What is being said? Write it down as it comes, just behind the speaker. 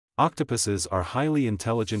Octopuses are highly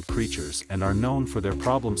intelligent creatures and are known for their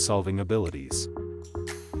problem-solving abilities.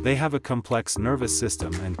 They have a complex nervous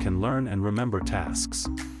system and can learn and remember tasks.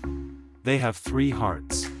 They have 3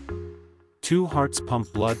 hearts. 2 hearts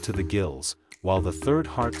pump blood to the gills, while the third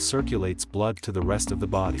heart circulates blood to the rest of the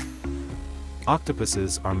body.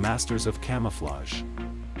 Octopuses are masters of camouflage.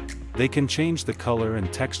 They can change the color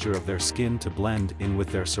and texture of their skin to blend in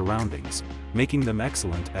with their surroundings, making them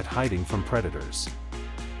excellent at hiding from predators.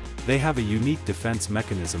 They have a unique defense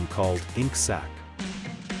mechanism called ink sac.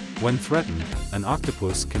 When threatened, an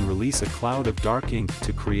octopus can release a cloud of dark ink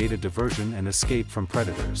to create a diversion and escape from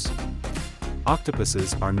predators.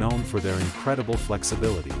 Octopuses are known for their incredible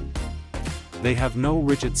flexibility. They have no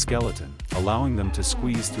rigid skeleton, allowing them to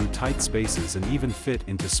squeeze through tight spaces and even fit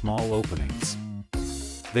into small openings.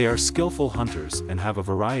 They are skillful hunters and have a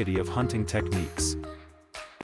variety of hunting techniques,